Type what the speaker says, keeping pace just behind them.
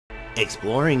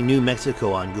Exploring New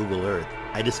Mexico on Google Earth,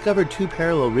 I discovered two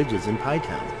parallel ridges in Pie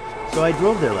Town, so I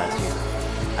drove there last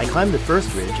year. I climbed the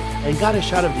first ridge and got a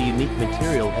shot of the unique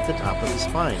material at the top of the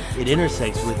spine. It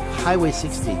intersects with Highway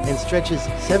 60 and stretches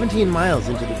 17 miles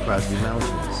into the Crosby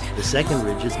Mountains. The second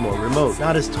ridge is more remote,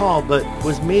 not as tall, but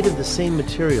was made of the same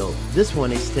material. This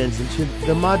one extends into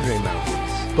the Madre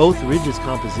Mountains. Both ridges'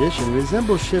 composition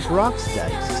resemble ship rocks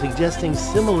dikes, suggesting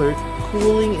similar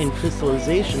cooling and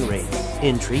crystallization rates.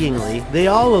 Intriguingly, they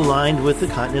all aligned with the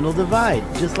Continental Divide,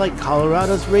 just like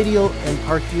Colorado's Radial and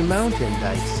Parkview Mountain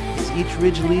dikes, as each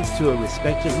ridge leads to a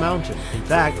respective mountain. In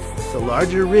fact, the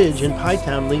larger ridge in Pie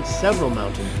Town links several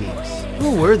mountain peaks.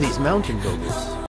 Who were these mountain builders?